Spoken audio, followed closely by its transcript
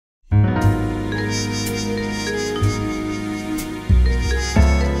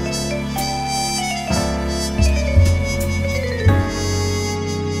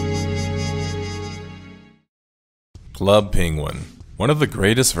Club Penguin, one of the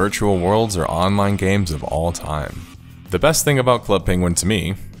greatest virtual worlds or online games of all time. The best thing about Club Penguin to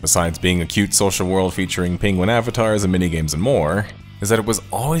me, besides being a cute social world featuring penguin avatars and minigames and more, is that it was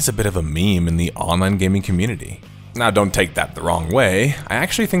always a bit of a meme in the online gaming community. Now don't take that the wrong way, I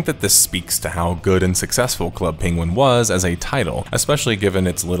actually think that this speaks to how good and successful Club Penguin was as a title, especially given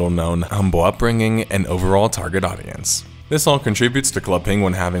its little known, humble upbringing and overall target audience. This all contributes to Club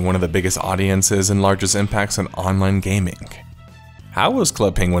Penguin having one of the biggest audiences and largest impacts on online gaming. How was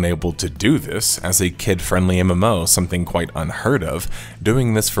Club Penguin able to do this as a kid-friendly MMO, something quite unheard of,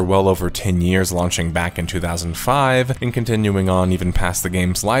 doing this for well over 10 years, launching back in 2005, and continuing on even past the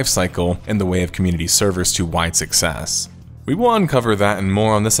game's life cycle in the way of community servers to wide success? We will uncover that and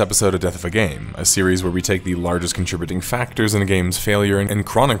more on this episode of Death of a Game, a series where we take the largest contributing factors in a game's failure and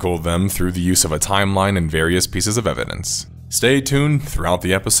chronicle them through the use of a timeline and various pieces of evidence. Stay tuned throughout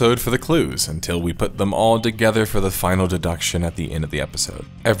the episode for the clues until we put them all together for the final deduction at the end of the episode.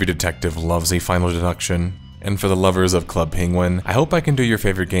 Every detective loves a final deduction, and for the lovers of Club Penguin, I hope I can do your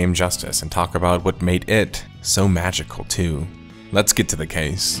favorite game justice and talk about what made it so magical too. Let's get to the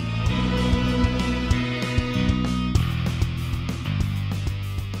case.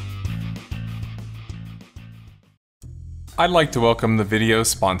 I'd like to welcome the video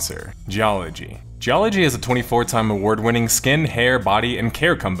sponsor, Geology. Geology is a 24-time award-winning skin, hair, body, and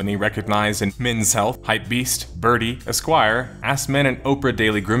care company recognized in Men's Health, Hypebeast, Birdie, Esquire, Ask Men, and Oprah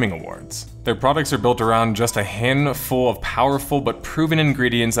Daily Grooming Awards. Their products are built around just a handful of powerful but proven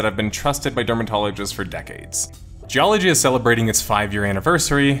ingredients that have been trusted by dermatologists for decades. Geology is celebrating its 5-year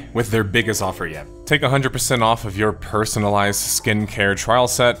anniversary with their biggest offer yet. Take 100% off of your personalized skincare trial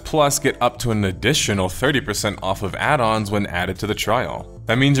set, plus get up to an additional 30% off of add-ons when added to the trial.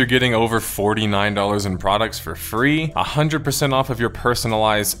 That means you're getting over $49 in products for free, 100% off of your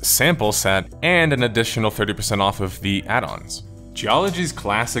personalized sample set, and an additional 30% off of the add-ons. Geology's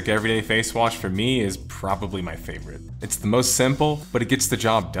classic everyday face wash for me is probably my favorite. It's the most simple, but it gets the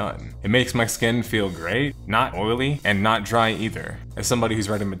job done. It makes my skin feel great, not oily, and not dry either. As somebody who's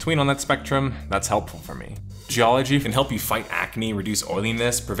right in between on that spectrum, that's helpful for me. Geology can help you fight acne, reduce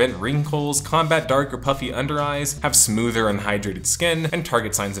oiliness, prevent wrinkles, combat dark or puffy under eyes, have smoother and hydrated skin, and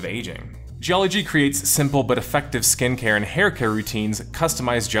target signs of aging. Geology creates simple but effective skincare and hair care routines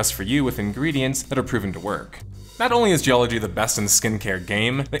customized just for you with ingredients that are proven to work. Not only is Geology the best in the skincare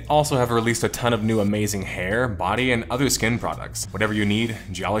game, they also have released a ton of new amazing hair, body, and other skin products. Whatever you need,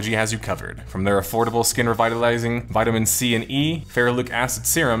 Geology has you covered. From their affordable skin revitalizing vitamin C and E, ferulic acid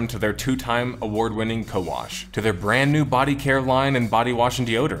serum, to their 2-time award-winning co-wash, to their brand new body care line and body wash and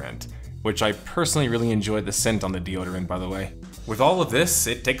deodorant, which I personally really enjoyed the scent on the deodorant, by the way. With all of this,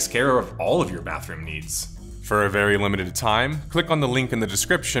 it takes care of all of your bathroom needs. For a very limited time, click on the link in the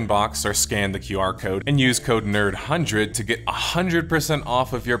description box or scan the QR code and use code NERD100 to get 100%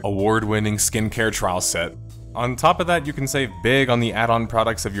 off of your award-winning skincare trial set. On top of that, you can save big on the add-on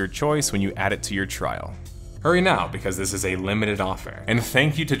products of your choice when you add it to your trial. Hurry now, because this is a limited offer. And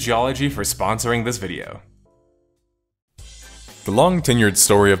thank you to Geology for sponsoring this video. The long-tenured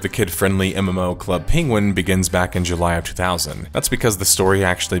story of the kid-friendly MMO Club Penguin begins back in July of 2000. That's because the story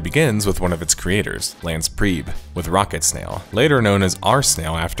actually begins with one of its creators, Lance Priebe, with Rocket Snail, later known as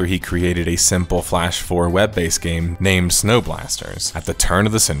R-Snail after he created a simple Flash 4 web-based game named Snow Blasters at the turn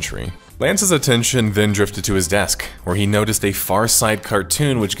of the century. Lance's attention then drifted to his desk, where he noticed a Far Side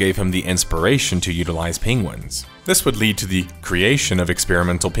cartoon which gave him the inspiration to utilize penguins. This would lead to the creation of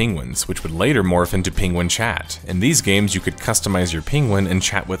experimental penguins, which would later morph into Penguin Chat. In these games, you could customize your penguin and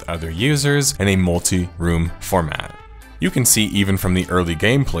chat with other users in a multi-room format. You can see even from the early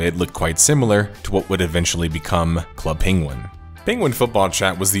gameplay it looked quite similar to what would eventually become Club Penguin. Penguin Football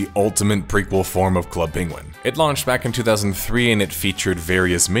Chat was the ultimate prequel form of Club Penguin. It launched back in 2003 and it featured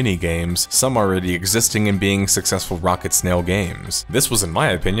various mini-games, some already existing and being successful Rocket Snail games. This was, in my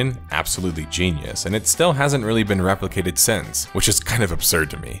opinion, absolutely genius, and it still hasn't really been replicated since, which is kind of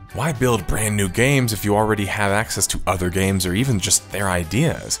absurd to me. Why build brand new games if you already have access to other games or even just their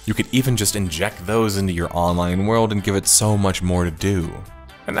ideas? You could even just inject those into your online world and give it so much more to do.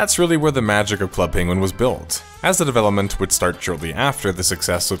 And that's really where the magic of Club Penguin was built, as the development would start shortly after the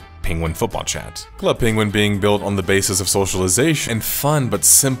success of Penguin Football Chat. Club Penguin, being built on the basis of socialization and fun but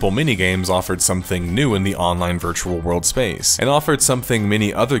simple minigames, offered something new in the online virtual world space, and offered something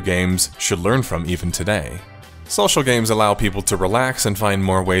many other games should learn from even today. Social games allow people to relax and find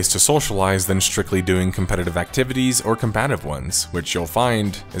more ways to socialize than strictly doing competitive activities or combative ones, which you'll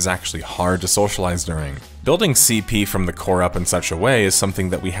find is actually hard to socialize during. Building CP from the core up in such a way is something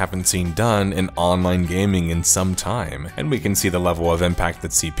that we haven't seen done in online gaming in some time, and we can see the level of impact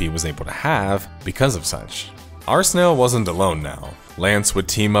that CP was able to have because of such. Arsnail wasn't alone now. Lance would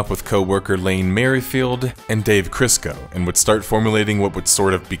team up with co-worker Lane Merrifield and Dave Crisco and would start formulating what would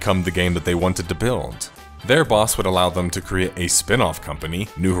sort of become the game that they wanted to build. Their boss would allow them to create a spin-off company,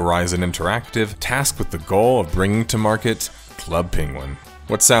 New Horizon Interactive, tasked with the goal of bringing to market Club Penguin.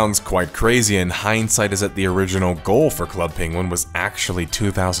 What sounds quite crazy in hindsight is that the original goal for Club Penguin was actually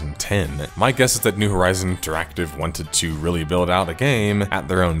 2010. My guess is that New Horizon Interactive wanted to really build out a game at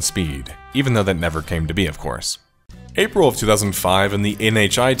their own speed, even though that never came to be, of course. April of 2005, and the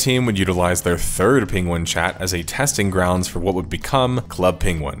NHI team would utilize their third Penguin chat as a testing grounds for what would become Club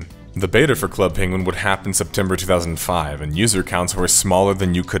Penguin. The beta for Club Penguin would happen September 2005, and user counts were smaller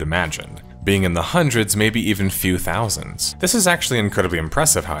than you could imagine, being in the hundreds, maybe even few thousands. This is actually incredibly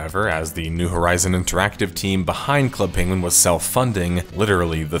impressive, however, as the New Horizon Interactive team behind Club Penguin was self-funding,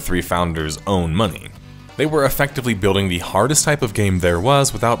 literally the three founders' own money. They were effectively building the hardest type of game there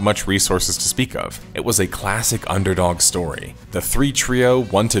was without much resources to speak of. It was a classic underdog story. The three trio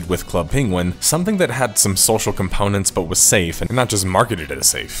wanted with Club Penguin something that had some social components but was safe and not just marketed as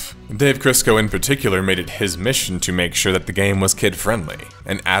safe. Dave Crisco in particular made it his mission to make sure that the game was kid-friendly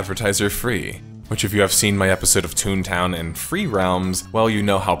and advertiser-free, which if you have seen my episode of Toontown and Free Realms, well, you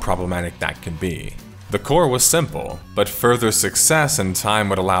know how problematic that can be. The core was simple, but further success and time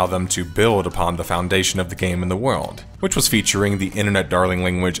would allow them to build upon the foundation of the game in the world, which was featuring the internet darling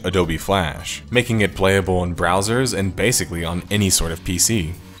language Adobe Flash, making it playable in browsers and basically on any sort of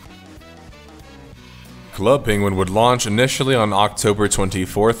PC. Club Penguin would launch initially on October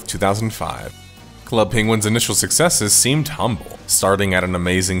 24th, 2005. Club Penguin's initial successes seemed humble, starting at an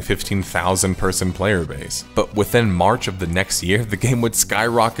amazing 15,000 person player base. But within March of the next year, the game would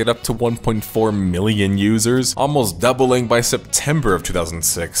skyrocket up to 1.4 million users, almost doubling by September of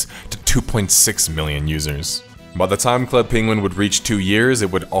 2006 to 2.6 million users. By the time Club Penguin would reach 2 years, it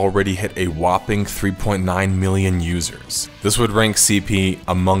would already hit a whopping 3.9 million users. This would rank CP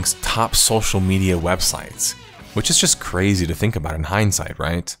amongst top social media websites, which is just crazy to think about in hindsight,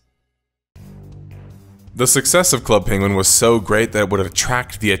 right? The success of Club Penguin was so great that it would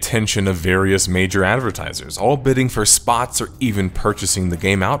attract the attention of various major advertisers, all bidding for spots or even purchasing the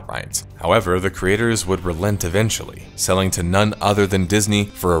game outright. However, the creators would relent eventually, selling to none other than Disney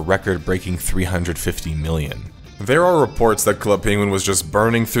for a record-breaking $350 million. There are reports that Club Penguin was just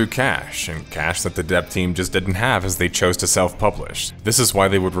burning through cash, and cash that the dev team just didn't have as they chose to self-publish. This is why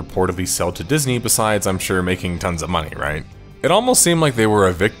they would reportedly sell to Disney, besides I'm sure making tons of money, right? It almost seemed like they were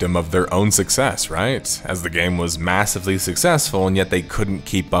a victim of their own success, right? As the game was massively successful and yet they couldn't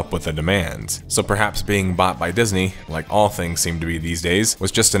keep up with the demand. So perhaps being bought by Disney, like all things seem to be these days,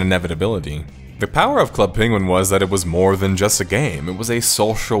 was just an inevitability. The power of Club Penguin was that it was more than just a game, it was a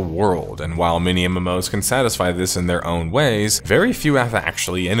social world, and while many MMOs can satisfy this in their own ways, very few have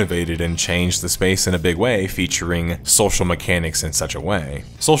actually innovated and changed the space in a big way, featuring social mechanics in such a way.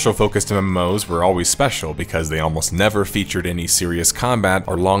 Social-focused MMOs were always special because they almost never featured any serious combat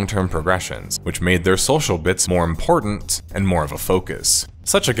or long-term progressions, which made their social bits more important and more of a focus.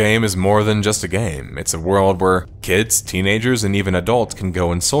 Such a game is more than just a game. It's a world where kids, teenagers, and even adults can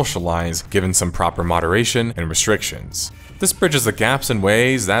go and socialize, given some proper moderation and restrictions. This bridges the gaps in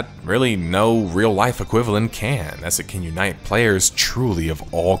ways that really no real-life equivalent can, as it can unite players truly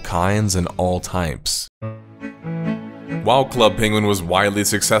of all kinds and all types. While Club Penguin was widely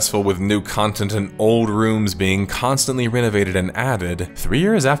successful with new content and old rooms being constantly renovated and added, 3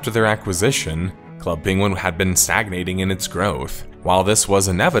 years after their acquisition, Club Penguin had been stagnating in its growth. While this was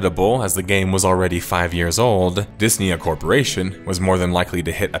inevitable, as the game was already 5 years old, Disney, a corporation, was more than likely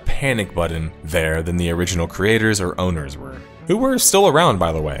to hit a panic button there than the original creators or owners were. Who were still around,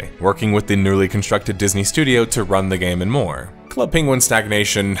 by the way, working with the newly constructed Disney studio to run the game and more. Club Penguin's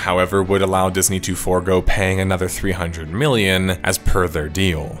stagnation, however, would allow Disney to forego paying another $300 million as per their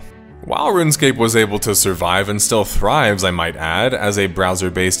deal. While RuneScape was able to survive and still thrives, I might add, as a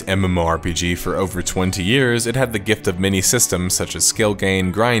browser-based MMORPG for over 20 years, it had the gift of many systems such as skill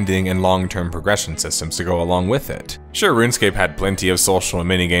gain, grinding, and long-term progression systems to go along with it. Sure, RuneScape had plenty of social and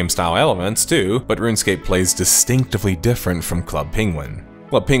minigame style elements too, but RuneScape plays distinctively different from Club Penguin.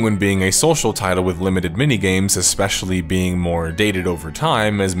 Club Penguin being a social title with limited minigames, especially being more dated over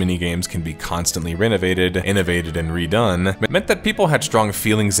time as minigames can be constantly renovated, innovated, and redone, meant that people had strong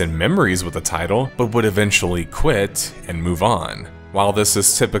feelings and memories with the title, but would eventually quit and move on. While this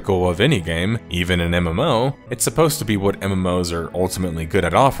is typical of any game, even an MMO, it's supposed to be what MMOs are ultimately good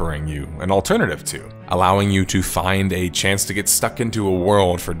at offering you an alternative to. allowing you to find a chance to get stuck into a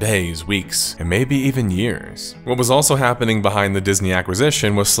world for days, weeks, and maybe even years. What was also happening behind the Disney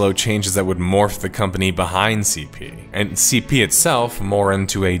acquisition was slow changes that would morph the company behind CP, and CP itself more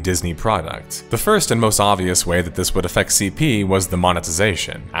into a Disney product. The first and most obvious way that this would affect CP was the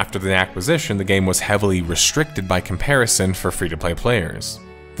monetization. After the acquisition, the game was heavily restricted by comparison for free-to-play players.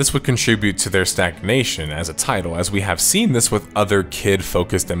 This would contribute to their stagnation as a title, as we have seen this with other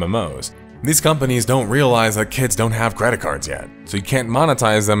kid-focused MMOs. These companies don't realize that kids don't have credit cards yet, so you can't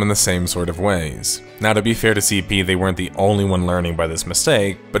monetize them in the same sort of ways. Now, to be fair to CP, they weren't the only one learning by this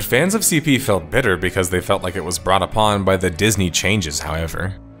mistake, but fans of CP felt bitter because they felt like it was brought upon by the Disney changes,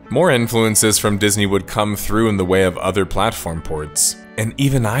 however. More influences from Disney would come through in the way of other platform ports, and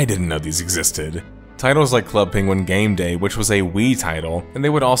even I didn't know these existed. Titles like Club Penguin Game Day, which was a Wii title, and they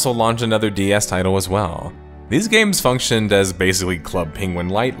would also launch another DS title as well. These games functioned as basically Club Penguin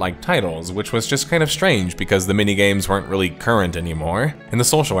Lite-like titles, which was just kind of strange because the minigames weren't really current anymore, and the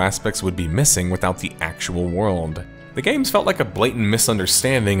social aspects would be missing without the actual world. The games felt like a blatant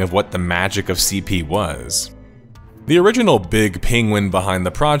misunderstanding of what the magic of CP was. The original big penguin behind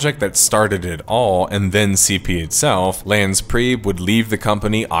the project that started it all, and then CP itself, Lance Priebe, would leave the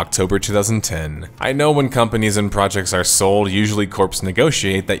company October 2010. I know when companies and projects are sold, usually corps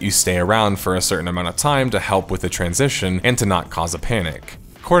negotiate that you stay around for a certain amount of time to help with the transition and to not cause a panic.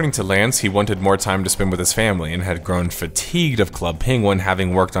 According to Lance, he wanted more time to spend with his family and had grown fatigued of Club Penguin,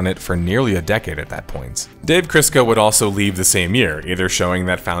 having worked on it for nearly a decade at that point. Dave Crisco would also leave the same year, either showing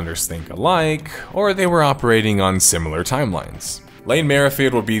that founders think alike, or they were operating on similar timelines. Lane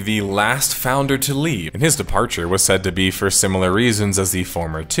Merrifield would be the last founder to leave, and his departure was said to be for similar reasons as the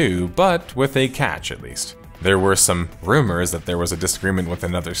former two, but with a catch at least. There were some rumors that there was a disagreement with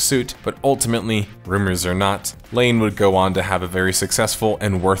another suit, but ultimately, rumors or not, Lane would go on to have a very successful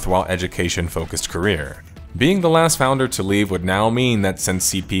and worthwhile education-focused career. Being the last founder to leave would now mean that since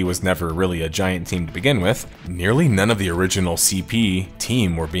CP was never really a giant team to begin with, nearly none of the original CP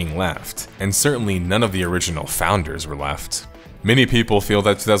team were being left, and certainly none of the original founders were left. Many people feel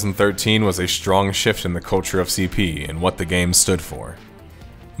that 2013 was a strong shift in the culture of CP and what the game stood for.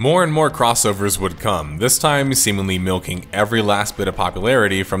 More and more crossovers would come, this time seemingly milking every last bit of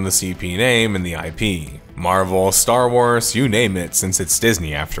popularity from the CP name and the IP. Marvel, Star Wars, you name it, since it's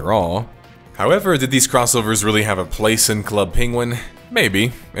Disney after all. However, did these crossovers really have a place in Club Penguin?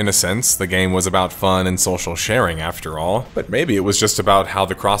 Maybe, in a sense. The game was about fun and social sharing after all, but maybe it was just about how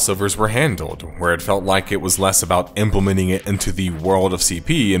the crossovers were handled, where it felt like it was less about implementing it into the world of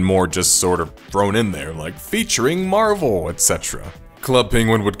CP and more just sort of thrown in there, like featuring Marvel, etc. Club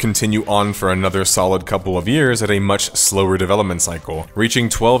Penguin would continue on for another solid couple of years at a much slower development cycle, reaching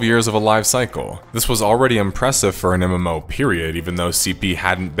 12 years of a live cycle. This was already impressive for an MMO period, even though CP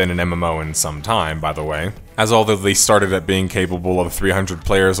hadn't been an MMO in some time, by the way. As although they started at being capable of 300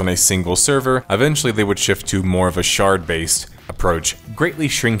 players on a single server, eventually they would shift to more of a shard-based approach, greatly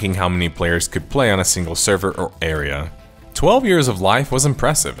shrinking how many players could play on a single server or area. 12 years of life was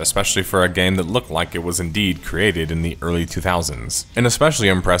impressive, especially for a game that looked like it was indeed created in the early 2000s. And especially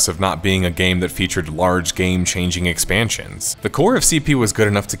impressive not being a game that featured large game-changing expansions. The core of CP was good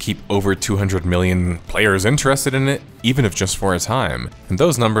enough to keep over 200 million players interested in it, even if just for a time. And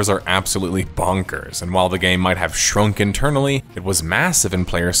those numbers are absolutely bonkers, and while the game might have shrunk internally, it was massive in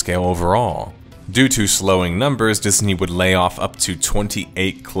player scale overall. Due to slowing numbers, Disney would lay off up to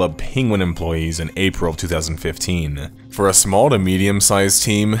 28 Club Penguin employees in April of 2015. For a small to medium-sized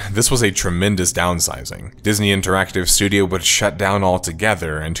team, this was a tremendous downsizing. Disney Interactive Studio would shut down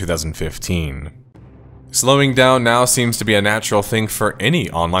altogether in 2015. Slowing down now seems to be a natural thing for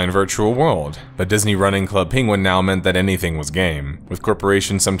any online virtual world, but Disney running Club Penguin now meant that anything was game, with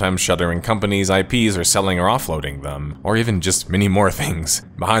corporations sometimes shuttering companies' IPs or selling or offloading them, or even just many more things.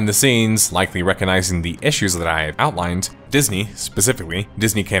 Behind the scenes, likely recognizing the issues that I have outlined, Disney, specifically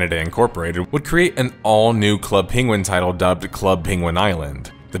Disney Canada Incorporated, would create an all-new Club Penguin title dubbed Club Penguin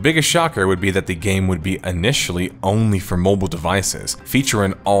Island. The biggest shocker would be that the game would be initially only for mobile devices, feature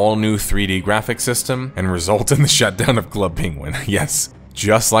an all-new 3D graphic system, and result in the shutdown of Club Penguin. Yes,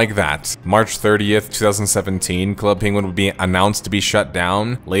 just like that. March 30th, 2017, Club Penguin would be announced to be shut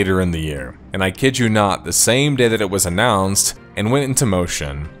down later in the year. And I kid you not, the same day that it was announced and went into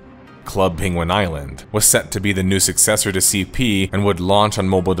motion, Club Penguin Island was set to be the new successor to CP and would launch on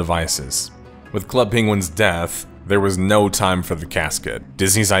mobile devices. With Club Penguin's death, there was no time for the casket.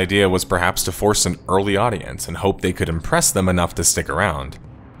 Disney's idea was perhaps to force an early audience and hope they could impress them enough to stick around.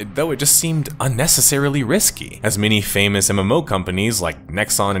 though it just seemed unnecessarily risky, as many famous MMO companies like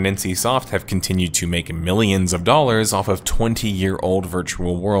Nexon and NCSoft have continued to make millions of dollars off of 20-year-old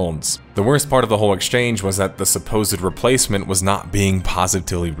virtual worlds. The worst part of the whole exchange was that the supposed replacement was not being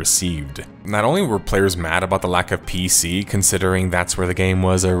positively received. Not only were players mad about the lack of PC, considering that's where the game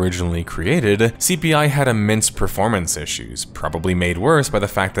was originally created, CPI had immense performance issues, probably made worse by the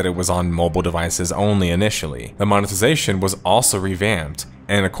fact that it was on mobile devices only initially. The monetization was also revamped,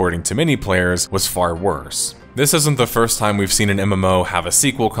 and according to many players, was far worse. This isn't the first time we've seen an MMO have a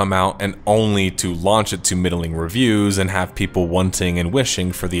sequel come out and only to launch it to middling reviews and have people wanting and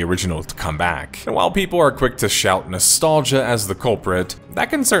wishing for the original to come back. And while people are quick to shout nostalgia as the culprit, that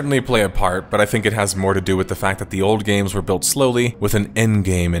can certainly play a part, but I think it has more to do with the fact that the old games were built slowly with an end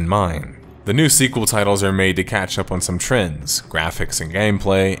game in mind. The new sequel titles are made to catch up on some trends, graphics and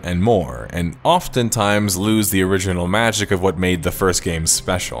gameplay, and more, and oftentimes lose the original magic of what made the first game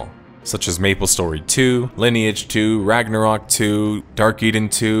special, such as MapleStory 2, Lineage 2, Ragnarok 2, Dark Eden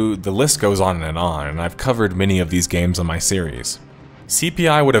 2, the list goes on, and I've covered many of these games on my series.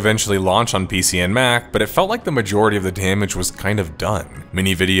 CPI would eventually launch on PC and Mac, but it felt like the majority of the damage was kind of done.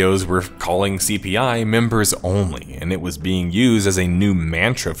 Many videos were calling CPI members only, and it was being used as a new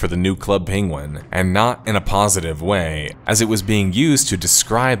mantra for the new Club Penguin, and not in a positive way, as it was being used to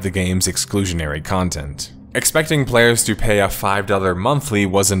describe the game's exclusionary content. Expecting players to pay a $5 monthly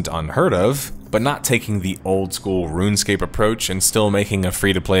wasn't unheard of, but not taking the old-school RuneScape approach and still making a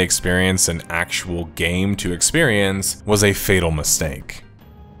free-to-play experience an actual game to experience was a fatal mistake.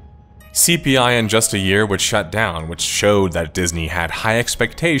 CPI in just a year would shut down, which showed that Disney had high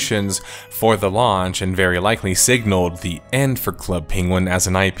expectations for the launch and very likely signaled the end for Club Penguin as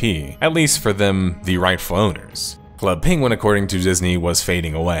an IP, at least for them, the rightful owners. Club Penguin, according to Disney, was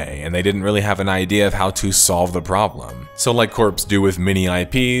fading away, and they didn't really have an idea of how to solve the problem. So like Corps do with many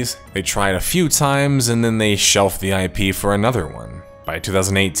IPs, they tried a few times and then they shelved the IP for another one. By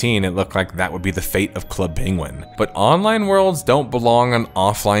 2018, it looked like that would be the fate of Club Penguin. But online worlds don't belong on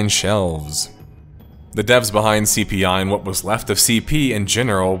offline shelves. The devs behind CPI and what was left of CP in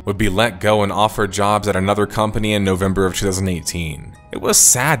general would be let go and offered jobs at another company in November of 2018. It was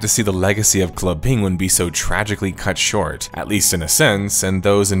sad to see the legacy of Club Penguin be so tragically cut short, at least in a sense, and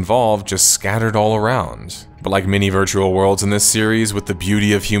those involved just scattered all around. But like many virtual worlds in this series, with the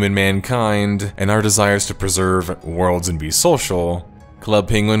beauty of human mankind and our desires to preserve worlds and be social, Club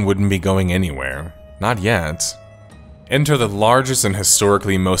Penguin wouldn't be going anywhere. Not yet. Enter the largest and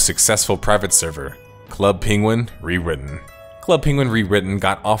historically most successful private server, Club Penguin Rewritten. Club Penguin Rewritten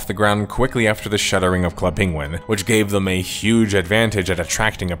got off the ground quickly after the shuttering of Club Penguin, which gave them a huge advantage at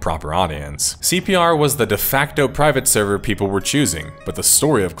attracting a proper audience. CPR was the de facto private server people were choosing, but the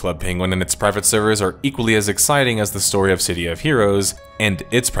story of Club Penguin and its private servers are equally as exciting as the story of City of Heroes and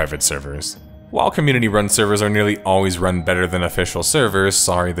its private servers. While community-run servers are nearly always run better than official servers,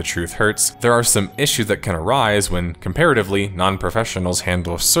 sorry the truth hurts, there are some issues that can arise when, comparatively, non-professionals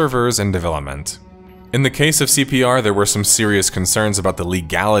handle servers and development. In the case of CPR, there were some serious concerns about the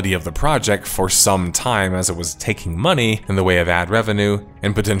legality of the project for some time, as it was taking money in the way of ad revenue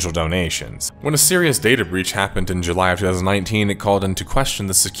and potential donations. When a serious data breach happened in July of 2019, it called into question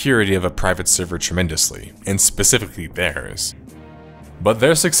the security of a private server tremendously, and specifically theirs. But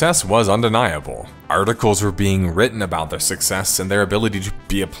their success was undeniable. Articles were being written about their success and their ability to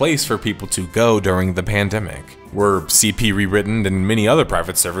be a place for people to go during the pandemic, where CP Rewritten and many other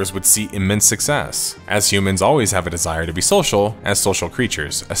private servers would see immense success, as humans always have a desire to be social as social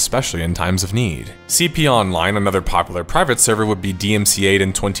creatures, especially in times of need. CP Online, another popular private server, would be DMCA'd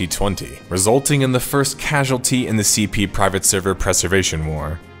in 2020, resulting in the first casualty in the CP private server preservation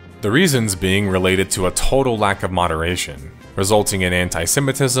war. The reasons being related to a total lack of moderation, resulting in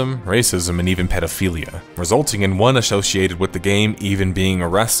anti-Semitism, racism, and even pedophilia, resulting in one associated with the game even being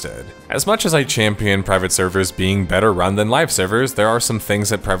arrested. As much as I champion private servers being better run than live servers, there are some things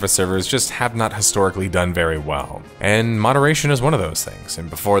that private servers just have not historically done very well. And moderation is one of those things. And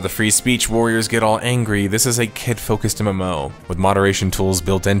before the free speech warriors get all angry, this is a kid-focused MMO, with moderation tools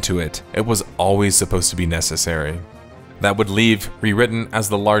built into it. It was always supposed to be necessary. That would leave Rewritten as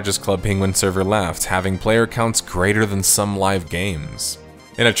the largest Club Penguin server left, having player counts greater than some live games.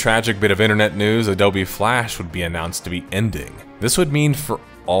 In a tragic bit of internet news, Adobe Flash would be announced to be ending. This would mean for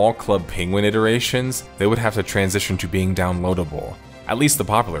all Club Penguin iterations, they would have to transition to being downloadable, at least the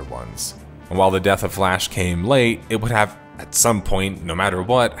popular ones. And while the death of Flash came late, it would have, at some point, no matter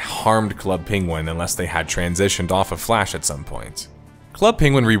what, harmed Club Penguin unless they had transitioned off of Flash at some point. Club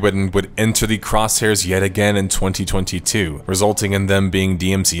Penguin Rewritten would enter the crosshairs yet again in 2022, resulting in them being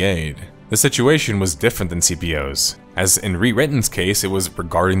DMCA'd. The situation was different than CPO's. As in Rewritten's case, it was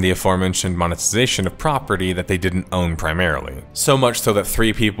regarding the aforementioned monetization of property that they didn't own primarily. So much so that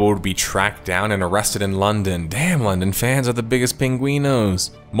 3 people would be tracked down and arrested in London. Damn, London fans are the biggest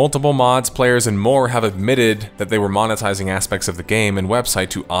pinguinos. Multiple mods, players, and more have admitted that they were monetizing aspects of the game and website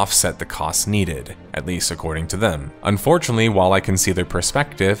to offset the costs needed, at least according to them. Unfortunately, while I can see their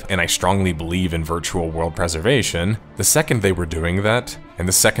perspective, and I strongly believe in virtual world preservation, the second they were doing that, and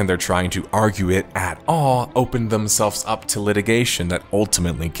the second they're trying to argue it at all, opened themselves up to litigation that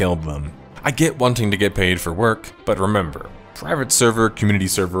ultimately killed them. I get wanting to get paid for work, but remember, private server, community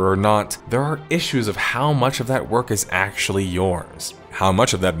server or not, there are issues of how much of that work is actually yours. How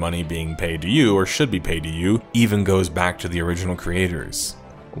much of that money being paid to you or should be paid to you even goes back to the original creators.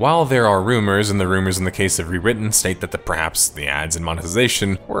 While there are rumors, and the rumors in the case of Rewritten state that perhaps the ads and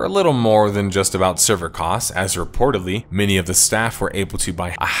monetization were a little more than just about server costs, as reportedly many of the staff were able to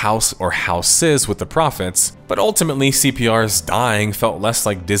buy a house or houses with the profits, but ultimately CPR's dying felt less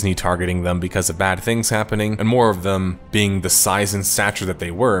like Disney targeting them because of bad things happening, and more of them being the size and stature that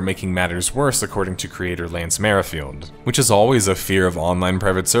they were, making matters worse according to creator Lance Merrifield, which is always a fear of online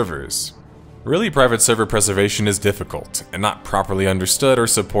private servers. Really, private server preservation is difficult, and not properly understood or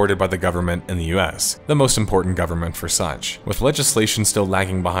supported by the government in the US, the most important government for such. With legislation still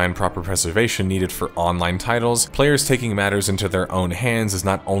lagging behind proper preservation needed for online titles, players taking matters into their own hands is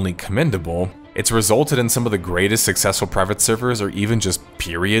not only commendable, it's resulted in some of the greatest successful private servers or even just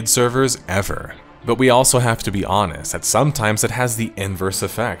period servers ever. But we also have to be honest that sometimes it has the inverse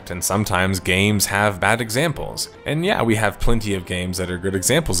effect, and sometimes games have bad examples. And yeah, we have plenty of games that are good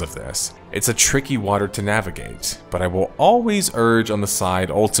examples of this. It's a tricky water to navigate, but I will always urge on the side,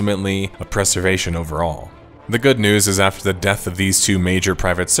 ultimately, of preservation overall. The good news is after the death of these 2 major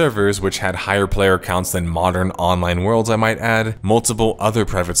private servers, which had higher player counts than modern online worlds I might add, multiple other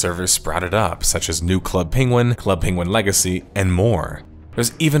private servers sprouted up, such as New Club Penguin Legacy, and more.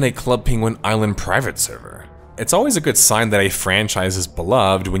 There's even a Club Penguin Island private server. It's always a good sign that a franchise is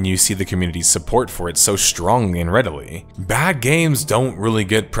beloved when you see the community's support for it so strongly and readily. Bad games don't really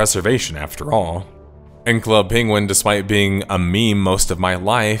get preservation after all. And Club Penguin, despite being a meme most of my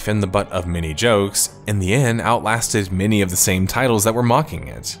life and the butt of many jokes, in the end outlasted many of the same titles that were mocking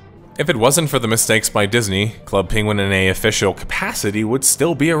it. If it wasn't for the mistakes by Disney, Club Penguin in an official capacity would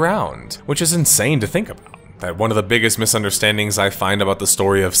still be around, which is insane to think about. That one of the biggest misunderstandings I find about the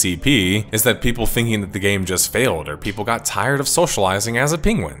story of CP is that people thinking that the game just failed or people got tired of socializing as a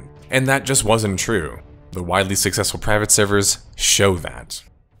penguin. And that just wasn't true. The widely successful private servers show that.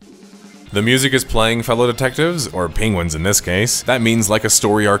 The music is playing, fellow detectives, or penguins in this case. That means like a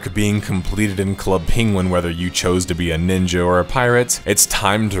story arc being completed in Club Penguin, whether you chose to be a ninja or a pirate, it's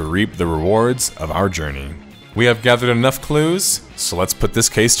time to reap the rewards of our journey. We have gathered enough clues, so let's put this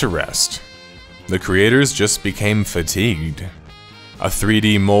case to rest. The creators just became fatigued. A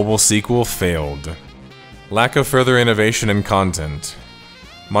 3D mobile sequel failed. Lack of further innovation and content.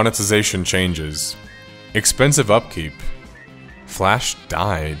 Monetization changes. Expensive upkeep. Flash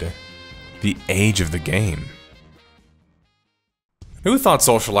died. The age of the game. Who thought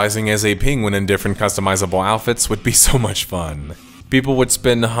socializing as a penguin in different customizable outfits would be so much fun? People would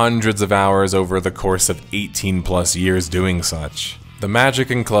spend hundreds of hours over the course of 18+ years doing such. The magic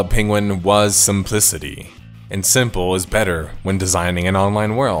in Club Penguin was simplicity, and simple is better when designing an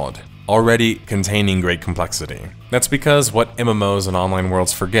online world, already containing great complexity. That's because what MMOs and online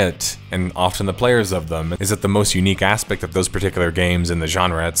worlds forget, and often the players of them, is that the most unique aspect of those particular games in the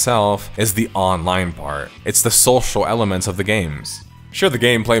genre itself is the online part. It's the social elements of the games. Sure, the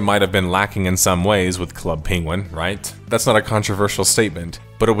gameplay might have been lacking in some ways with Club Penguin, right? That's not a controversial statement,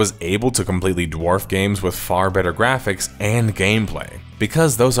 but it was able to completely dwarf games with far better graphics and gameplay,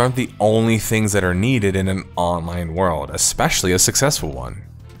 because those aren't the only things that are needed in an online world, especially a successful one.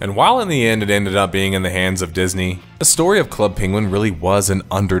 And while in the end it ended up being in the hands of Disney, the story of Club Penguin really was an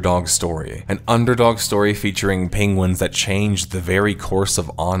underdog story featuring penguins that changed the very course of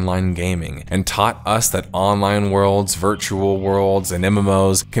online gaming and taught us that online worlds, virtual worlds, and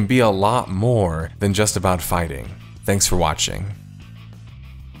MMOs can be a lot more than just about fighting. Thanks for watching.